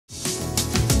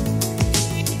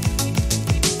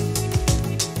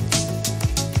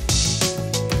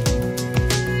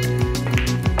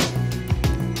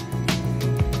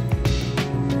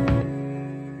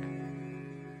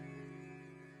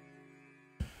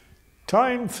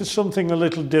Time for something a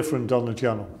little different on the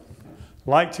channel. I'd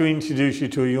like to introduce you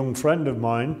to a young friend of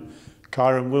mine,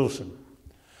 Kyren Wilson.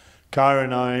 Kyren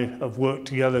and I have worked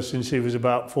together since he was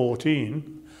about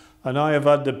 14, and I have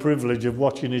had the privilege of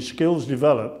watching his skills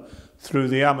develop through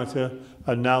the amateur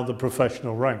and now the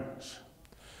professional ranks.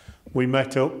 We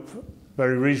met up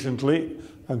very recently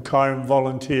and Kyren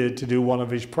volunteered to do one of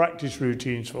his practice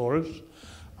routines for us,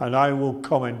 and I will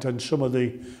comment on some of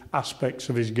the aspects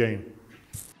of his game.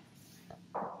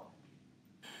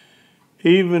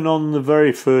 Even on the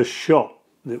very first shot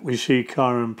that we see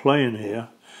Kyren playing here,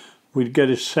 we'd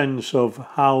get a sense of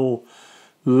how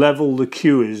level the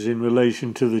cue is in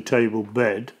relation to the table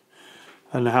bed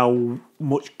and how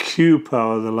much cue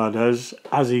power the lad has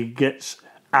as he gets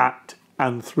at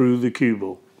and through the cue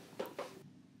ball.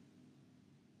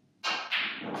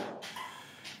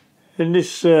 In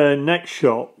this next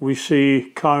shot we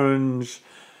see Kyren's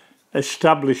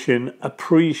establishing a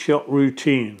pre-shot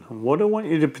routine, and what I want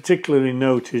you to particularly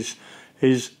notice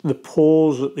is the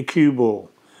pause at the cue ball.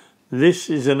 This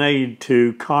is an aid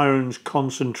to Kyren's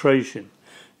concentration.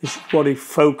 This is what he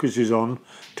focuses on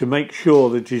to make sure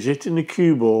that he's hitting the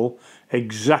cue ball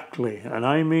exactly, and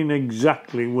I mean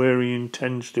exactly, where he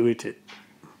intends to hit it.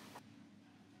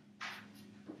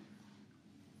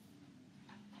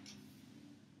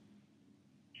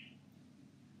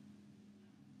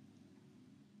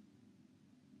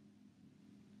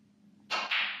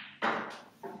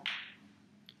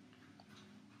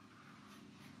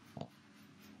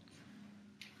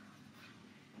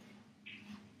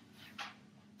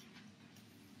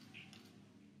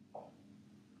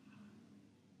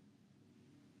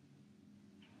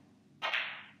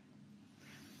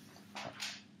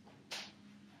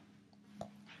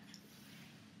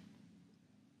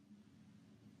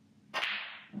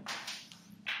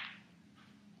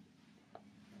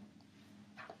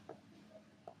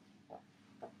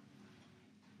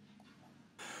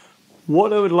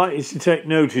 What I would like you to take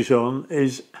notice on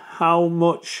is how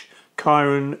much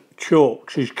Kyren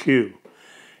chalks his cue.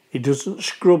 He doesn't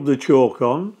scrub the chalk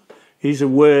on. He's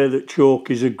aware that chalk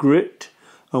is a grit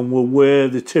and will wear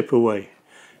the tip away.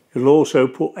 He'll also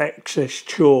put excess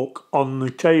chalk on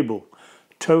the table.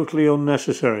 Totally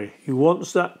unnecessary. He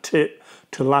wants that tip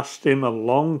to last him a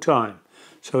long time.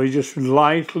 So he just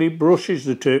lightly brushes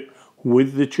the tip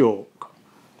with the chalk.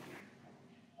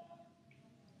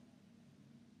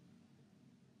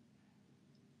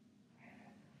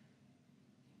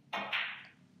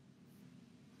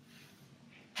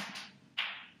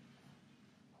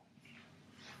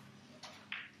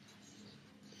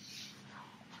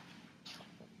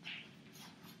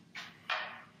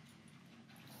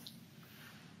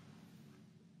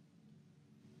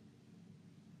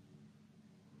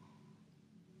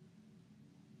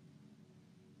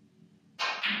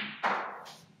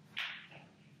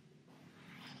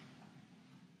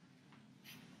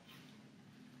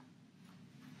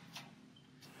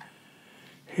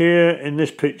 Here in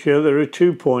this picture there are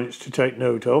 2 points to take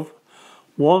note of.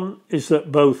 One is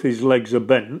that both his legs are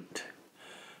bent,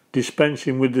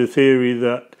 dispensing with the theory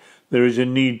that there is a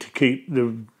need to keep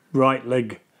the right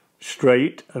leg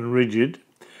straight and rigid.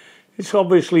 It's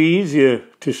obviously easier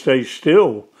to stay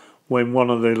still when one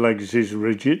of the legs is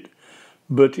rigid,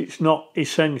 but it's not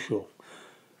essential.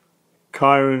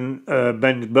 Kyren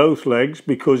bends both legs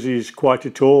because he's quite a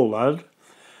tall lad,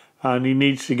 and he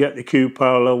needs to get the cue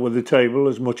parallel with the table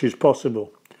as much as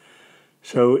possible.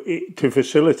 So to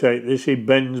facilitate this, he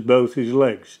bends both his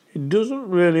legs. It doesn't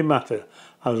really matter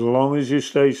as long as you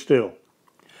stay still.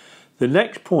 The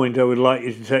next point I would like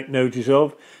you to take notice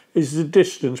of is the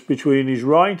distance between his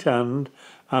right hand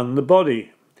and the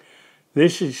body.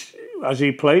 This is, as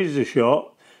he plays the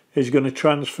shot, is going to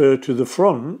transfer to the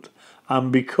front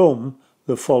and become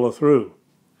the follow through.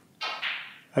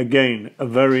 Again, a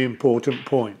very important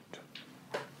point.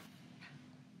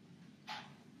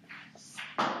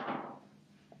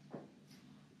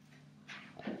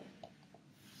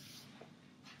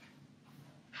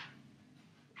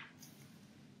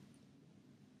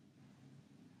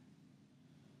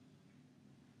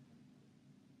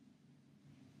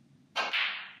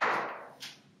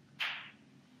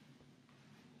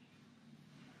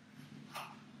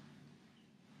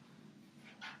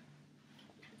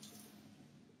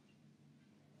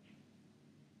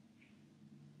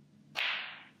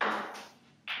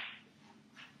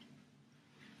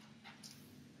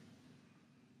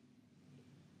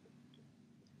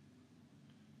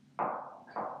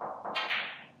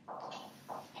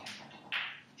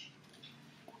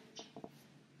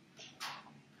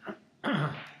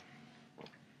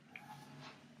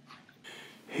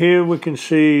 Here we can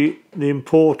see the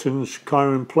importance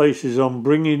Kyren places on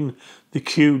bringing the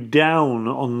cue down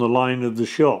on the line of the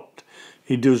shot.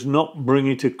 He does not bring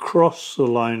it across the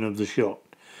line of the shot.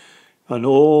 And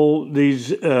all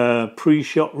these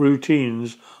pre-shot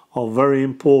routines are very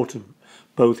important,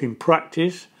 both in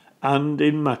practice and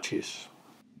in matches.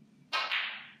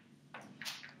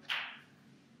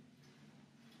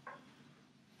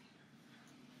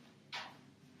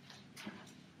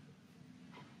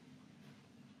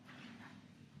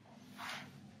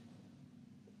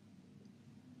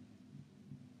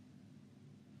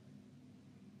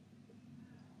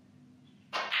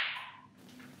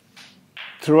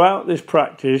 Throughout this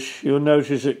practice, you'll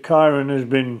notice that Kyren has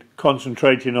been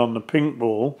concentrating on the pink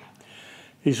ball.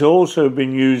 He's also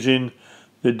been using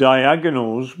the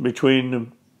diagonals between the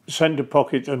centre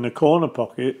pocket and the corner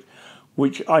pocket,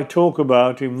 which I talk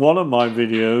about in one of my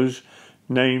videos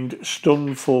named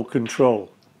Stun for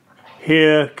Control.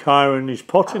 Here, Kyren is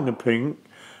potting the pink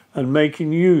and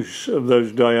making use of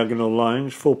those diagonal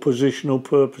lines for positional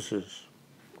purposes.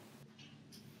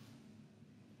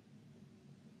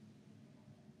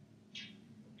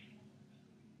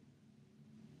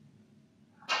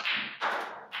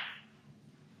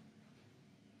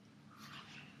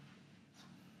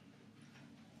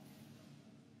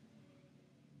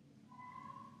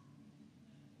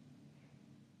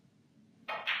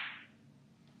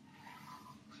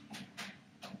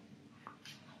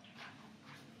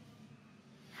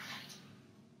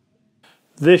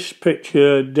 This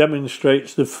picture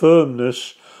demonstrates the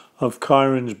firmness of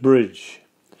Kyren's bridge.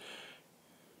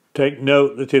 Take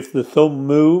note that if the thumb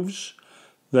moves,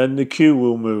 then the cue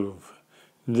will move.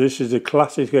 This is a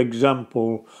classic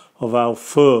example of how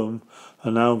firm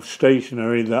and how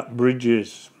stationary that bridge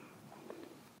is.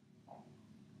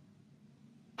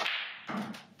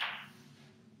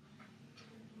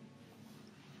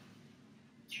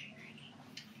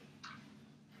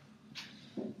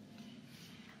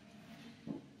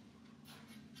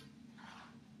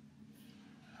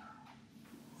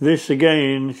 This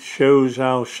again shows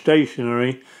how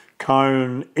stationary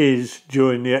Kyren is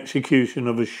during the execution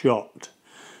of a shot.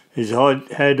 His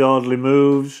head hardly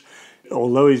moves.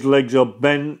 Although his legs are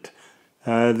bent,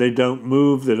 they don't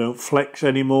move, they don't flex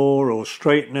anymore or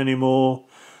straighten anymore.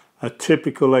 A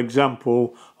typical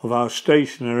example of how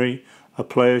stationary a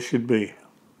player should be.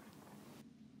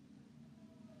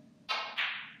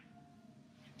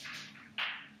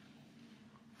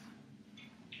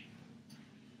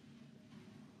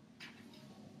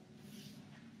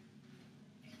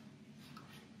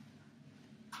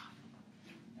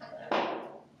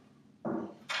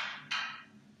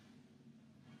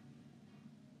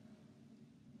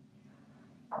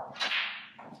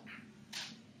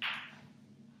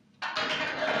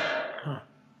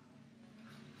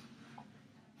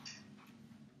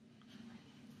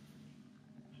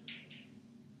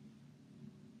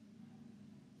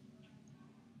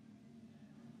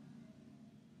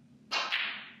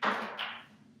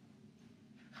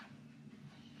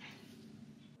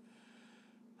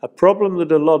 A problem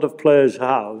that a lot of players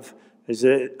have is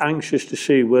they're anxious to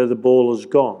see where the ball has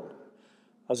gone.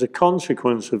 As a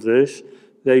consequence of this,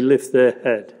 they lift their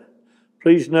head.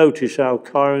 Please notice how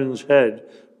Kyren's head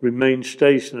remains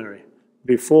stationary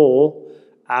before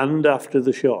and after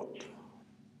the shot.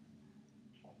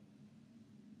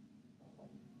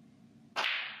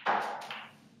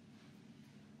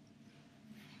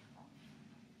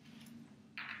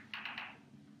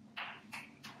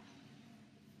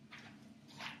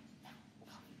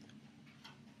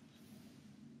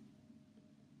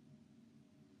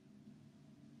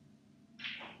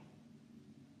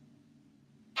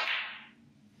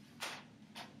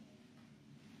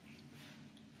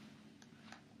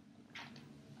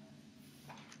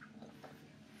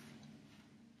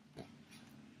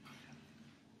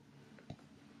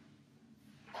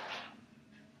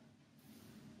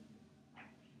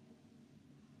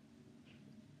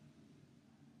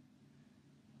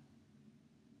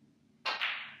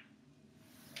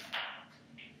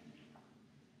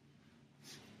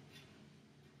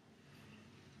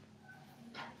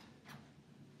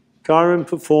 Kyren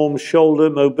performs shoulder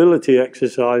mobility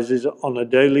exercises on a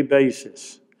daily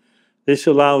basis. This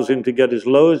allows him to get as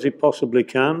low as he possibly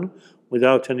can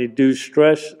without any due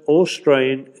stress or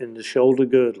strain in the shoulder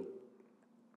girdle.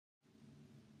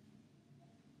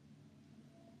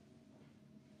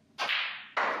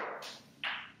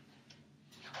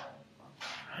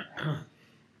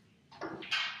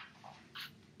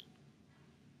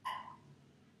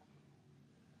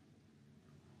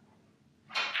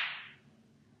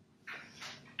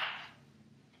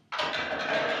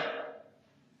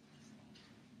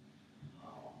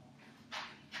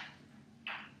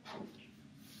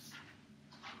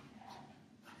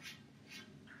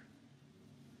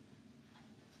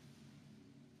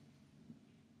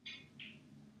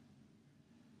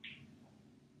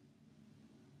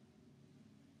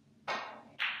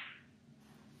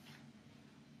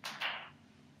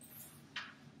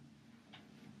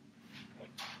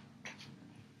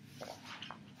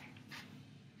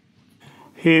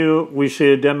 Here we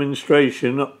see a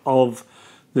demonstration of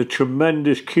the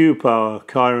tremendous cue power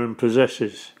Kyren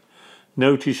possesses.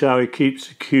 Notice how he keeps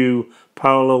the cue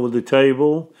parallel with the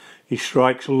table. He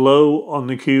strikes low on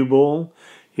the cue ball.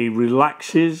 He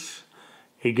relaxes.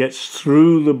 He gets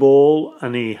through the ball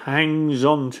and he hangs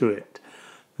on to it.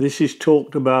 This is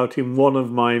talked about in one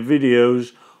of my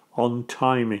videos on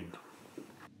timing.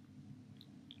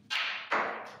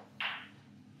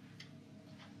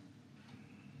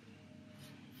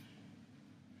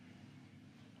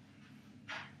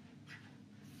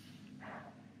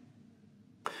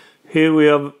 Here we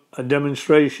have a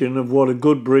demonstration of what a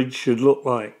good bridge should look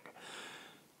like.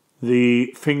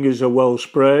 The fingers are well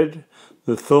spread,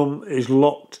 the thumb is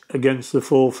locked against the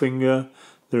forefinger,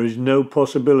 there is no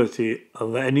possibility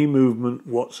of any movement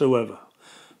whatsoever.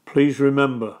 Please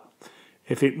remember,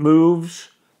 if it moves,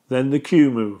 then the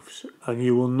cue moves, and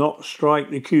you will not strike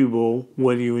the cue ball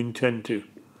when you intend to.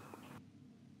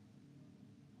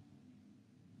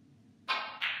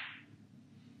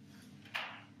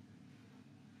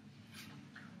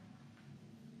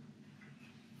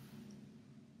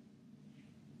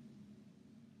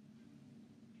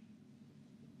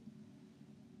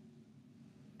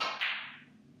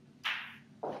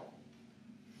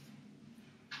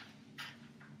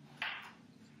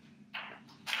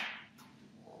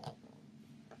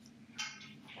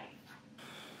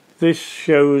 This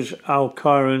shows how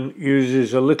Kyren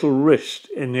uses a little wrist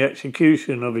in the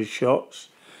execution of his shots.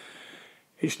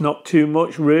 It's not too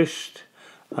much wrist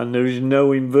and there is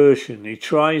no inversion. He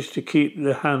tries to keep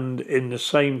the hand in the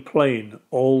same plane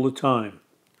all the time.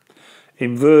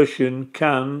 Inversion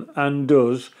can and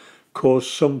does cause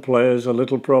some players a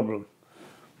little problem.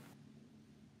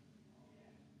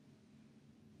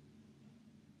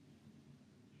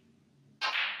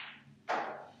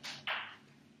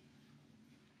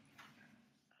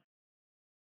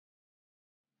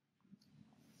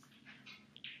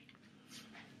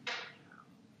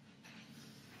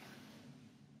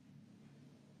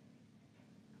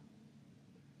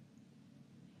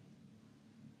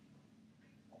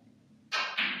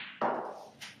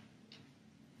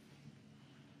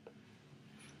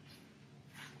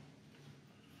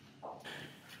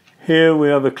 Here we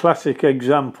have a classic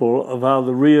example of how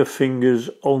the rear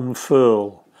fingers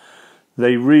unfurl.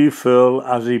 They refurl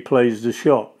as he plays the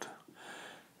shot.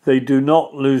 They do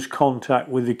not lose contact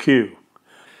with the cue.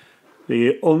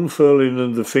 The unfurling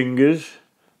of the fingers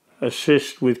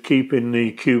assists with keeping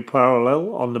the cue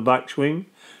parallel on the backswing,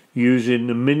 using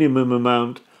the minimum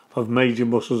amount of major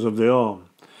muscles of the arm.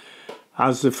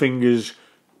 As the fingers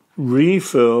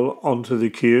refurl onto the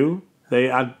cue,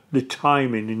 they add the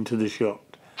timing into the shot.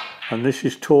 And this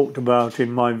is talked about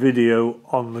in my video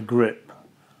on the grip.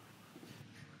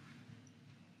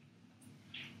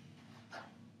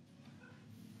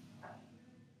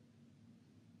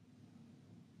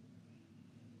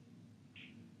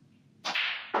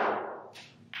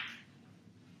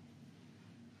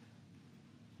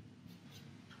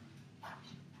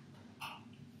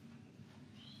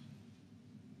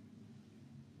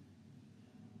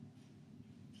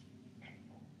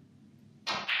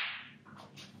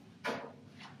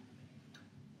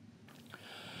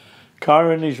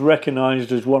 Kyren is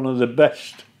recognised as one of the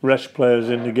best rest players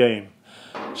in the game.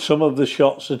 Some of the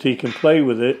shots that he can play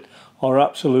with it are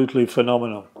absolutely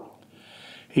phenomenal.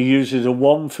 He uses a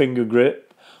one finger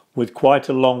grip with quite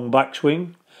a long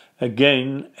backswing,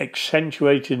 again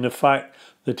accentuating the fact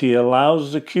that he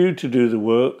allows the cue to do the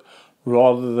work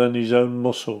rather than his own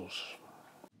muscles.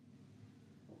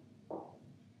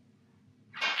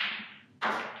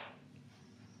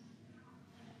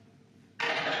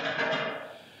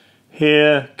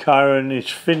 Here Kyren is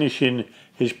finishing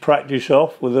his practice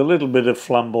off with a little bit of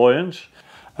flamboyance,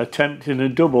 attempting a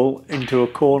double into a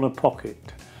corner pocket.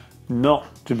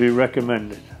 Not to be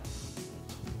recommended.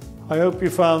 I hope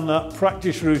you found that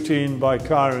practice routine by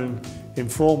Kyren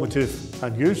informative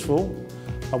and useful,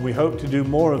 and we hope to do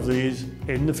more of these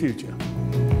in the future.